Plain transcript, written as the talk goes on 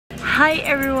Hi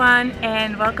everyone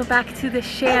and welcome back to the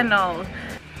channel.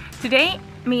 Today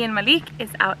me and Malik is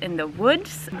out in the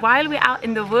woods. While we're out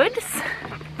in the woods,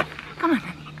 come on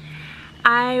honey,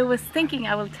 I was thinking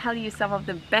I will tell you some of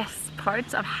the best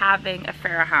parts of having a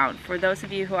Pharaoh Hound for those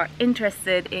of you who are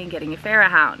interested in getting a Pharaoh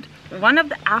Hound. One of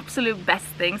the absolute best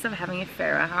things of having a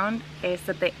Pharaoh Hound is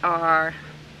that they are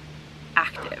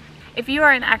active. If you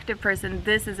are an active person,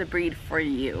 this is a breed for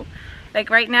you. Like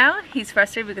right now, he's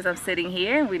frustrated because I'm sitting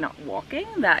here and we're not walking.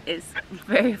 That is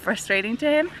very frustrating to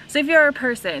him. So if you're a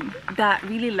person that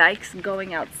really likes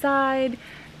going outside,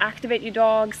 activate your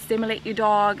dog, stimulate your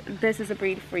dog, this is a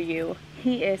breed for you.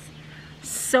 He is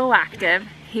so active.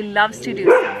 He loves to do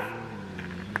stuff.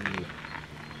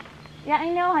 Yeah, I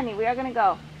know honey, we are gonna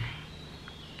go.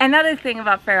 Another thing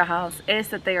about Pharaoh Hounds is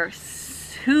that they are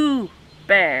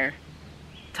super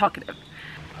talkative.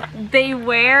 They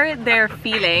wear their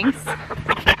feelings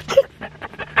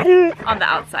on the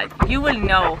outside. You will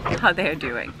know how they're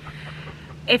doing.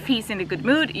 If he's in a good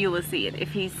mood, you will see it.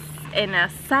 If he's in a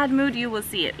sad mood, you will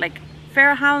see it. Like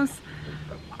Pharaoh Hounds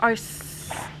are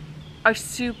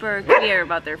super clear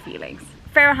about their feelings.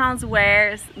 Pharaoh Hounds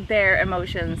wears their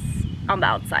emotions on the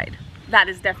outside. That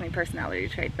is definitely a personality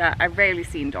trait that I rarely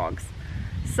see in dogs.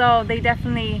 So they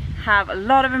definitely have a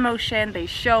lot of emotion, they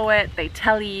show it, they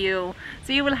tell you.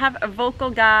 So you will have a vocal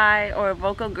guy or a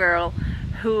vocal girl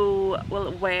who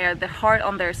will wear the heart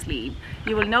on their sleeve.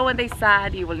 You will know when they're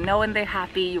sad, you will know when they're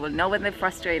happy, you will know when they're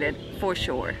frustrated, for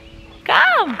sure.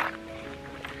 Come!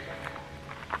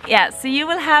 Yeah, so you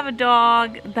will have a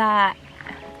dog that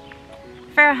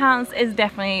Pharaoh Hounds is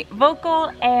definitely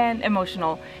vocal and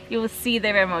emotional. You will see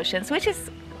their emotions, which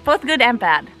is both good and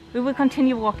bad. We will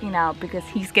continue walking now because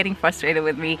he's getting frustrated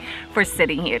with me for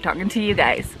sitting here talking to you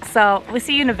guys. So we'll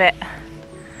see you in a bit.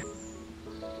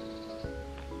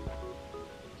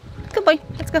 Good boy,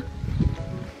 let's go.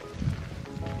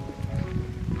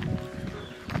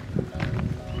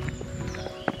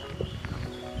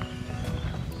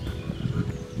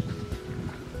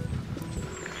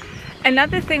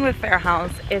 Another thing with Pharaoh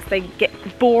Hounds is they get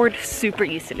bored super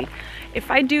easily. If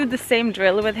I do the same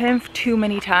drill with him too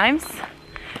many times,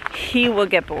 he will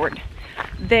get bored.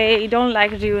 They don't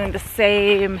like doing the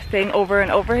same thing over and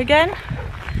over again.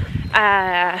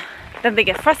 Then they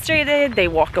get frustrated, they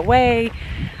walk away.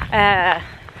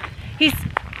 He's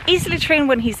easily trained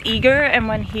when he's eager and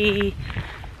when he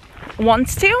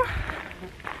wants to.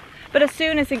 But as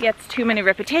soon as he gets too many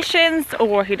repetitions,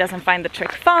 or he doesn't find the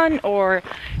trick fun, or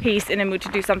he's in a mood to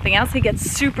do something else, he gets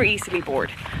super easily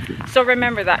bored. So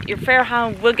remember that your Pharaoh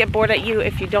Hound will get bored at you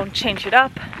if you don't change it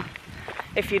up,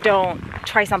 if you don't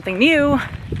try something new,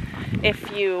 if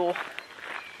you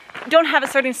don't have a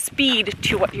certain speed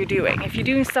to what you're doing. If you're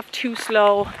doing stuff too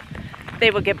slow, they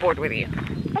will get bored with you.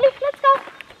 Malik, let's go.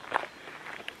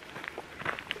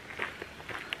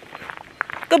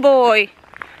 Good boy.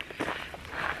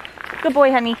 Good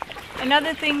boy, honey.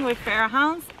 Another thing with Pharaoh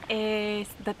Hounds is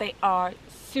that they are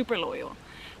super loyal.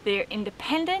 They're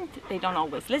independent, they don't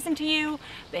always listen to you,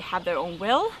 they have their own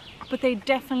will, but they're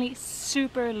definitely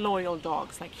super loyal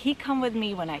dogs. Like he come with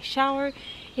me when I shower,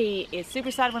 he is super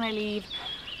sad when I leave,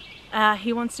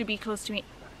 he wants to be close to me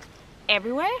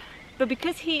everywhere, but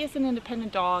because he is an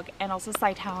independent dog and also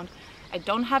sight hound, I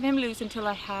don't have him loose until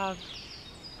I have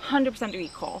 100%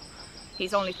 recall.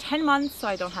 He's only 10 months, so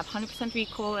I don't have 100%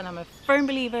 recall, and I'm a firm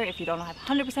believer if you don't have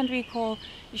 100% recall,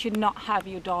 you should not have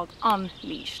your dog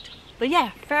unleashed. But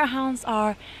yeah, Pharaoh Hounds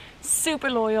are super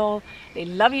loyal, they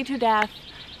love you to death.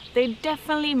 They're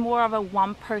definitely more of a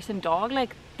one-person dog,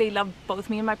 like they love both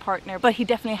me and my partner, but he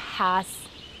definitely has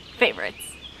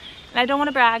favorites. And I don't want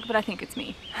to brag, but I think it's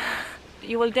me.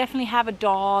 You will definitely have a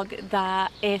dog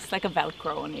that is like a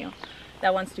Velcro on you,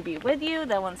 that wants to be with you,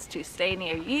 that wants to stay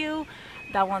near you,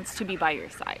 that wants to be by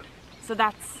your side. So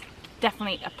that's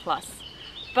definitely a plus.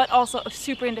 But also a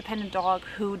super independent dog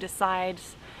who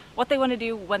decides what they want to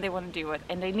do when they want to do it,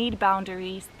 and they need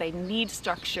boundaries, they need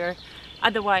structure,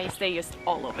 otherwise they're just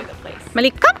all over the place.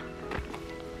 Malik, come!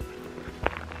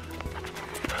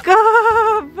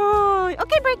 Good boy!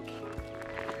 Okay, break!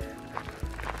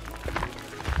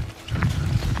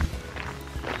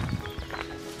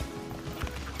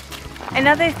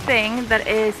 Another thing that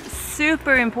is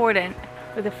super important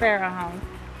with the Pharaoh Hound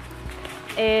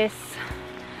is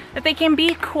that they can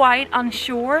be quite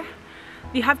unsure.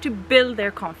 You have to build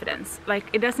their confidence. Like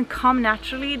it doesn't come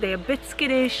naturally, they're a bit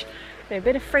skittish, they're a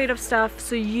bit afraid of stuff,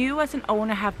 so you as an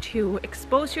owner have to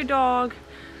expose your dog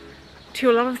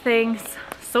to a lot of things,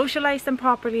 socialize them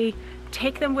properly,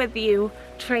 take them with you,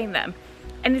 train them.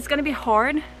 And it's gonna be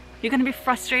hard. You're gonna be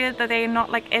frustrated that they're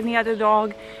not like any other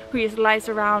dog who just lies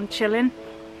around chilling.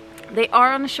 They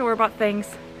are unsure about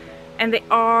things, and they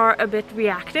are a bit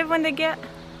reactive when they get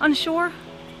unsure.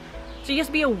 So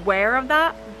just be aware of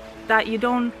that, that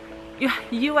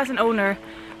you as an owner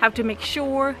have to make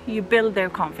sure you build their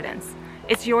confidence.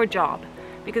 It's your job,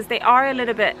 because they are a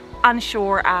little bit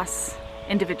unsure as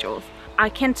individuals. I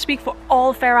can't speak for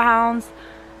all Pharaoh Hounds,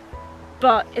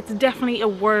 but it's definitely a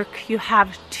work you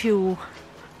have to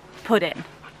put in.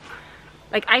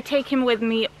 Like, I take him with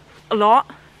me a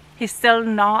lot. He's still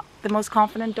not the most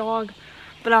confident dog,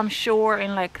 but I'm sure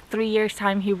in like 3 years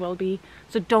time he will be.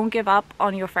 So don't give up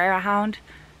on your Pharaoh Hound.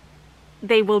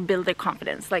 They will build their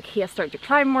confidence. Like, he has started to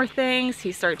climb more things.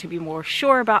 He's started to be more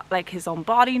sure about like his own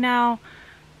body now.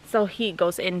 So he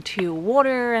goes into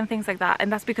water and things like that.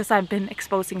 And that's because I've been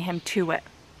exposing him to it.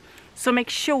 So make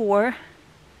sure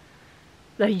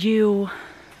that you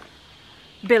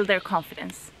build their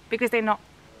confidence, because they're not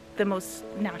the most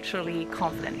naturally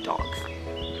confident dogs.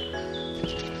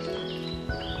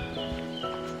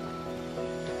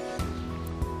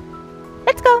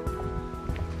 Let's go!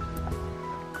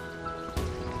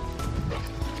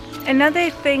 Another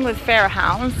thing with Pharaoh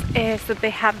Hounds is that they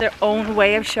have their own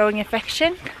way of showing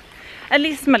affection. At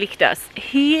least Malik does.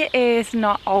 He is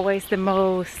not always the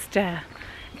most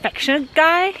affectionate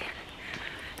guy.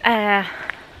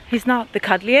 He's not the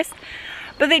cuddliest.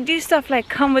 But they do stuff like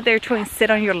come with their toy and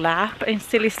sit on your lap and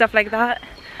silly stuff like that.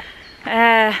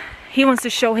 He wants to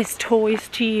show his toys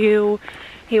to you.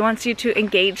 He wants you to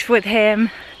engage with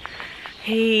him.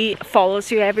 He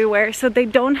follows you everywhere. So they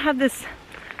don't have this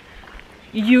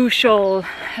usual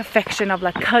affection of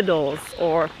like cuddles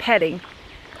or petting,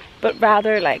 but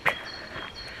rather like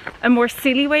a more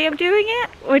silly way of doing it,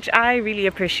 which I really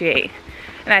appreciate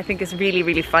and I think is really,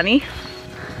 really funny.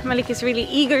 Malik is really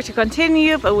eager to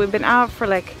continue, but we've been out for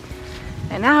like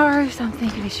an hour, so I'm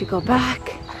thinking we should go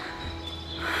back.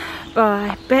 But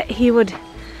I bet he would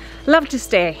love to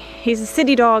stay. He's a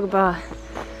city dog, but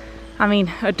I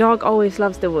mean, a dog always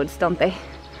loves the woods, don't they?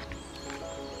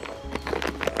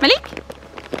 Malik?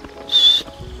 Shh.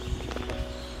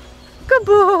 Good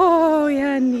boy,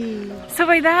 honey. So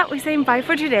by that, we're saying bye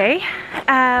for today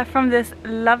from this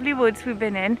lovely woods we've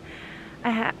been in.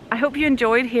 I hope you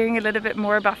enjoyed hearing a little bit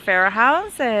more about Pharaoh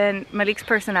Hounds and Malik's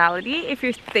personality. If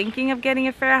you're thinking of getting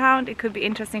a Pharaoh Hound, it could be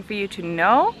interesting for you to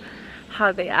know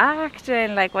how they act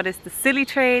and like what is the silly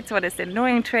traits, what is the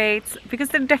annoying traits, because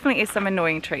there definitely is some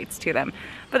annoying traits to them,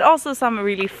 but also some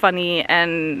really funny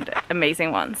and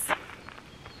amazing ones.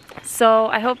 So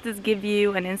I hope this gives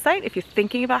you an insight if you're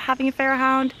thinking about having a Pharaoh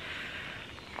Hound.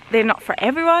 They're not for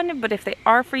everyone, but if they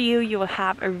are for you, you will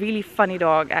have a really funny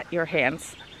dog at your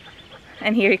hands.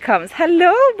 And here he comes.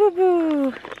 Hello,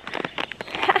 boo-boo.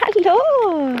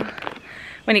 Hello.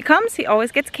 When he comes, he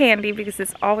always gets candy, because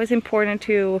it's always important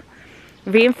to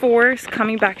reinforce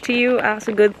coming back to you as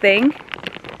a good thing.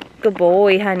 Good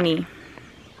boy, honey.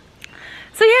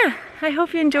 So yeah, I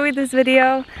hope you enjoyed this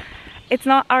video. It's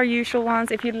not our usual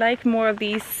ones. If you like more of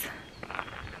these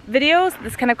videos,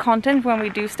 this kind of content when we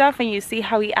do stuff and you see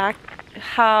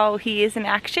how he is in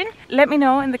action, let me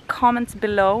know in the comments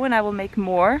below and I will make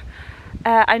more.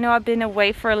 I know I've been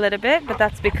away for a little bit, but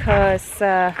that's because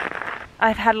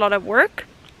I've had a lot of work.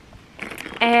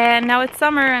 And now it's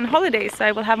summer and holidays, so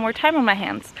I will have more time on my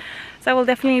hands. So I will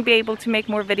definitely be able to make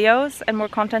more videos and more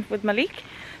content with Malik.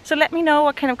 So let me know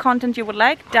what kind of content you would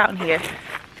like down here.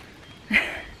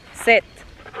 Sit.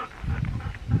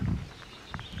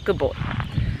 Good boy.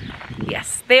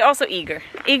 Yes, they're also eager.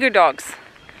 Eager dogs.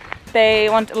 They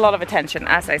want a lot of attention,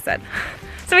 as I said.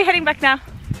 So we're heading back now.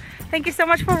 Thank you so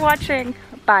much for watching.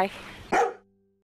 Bye.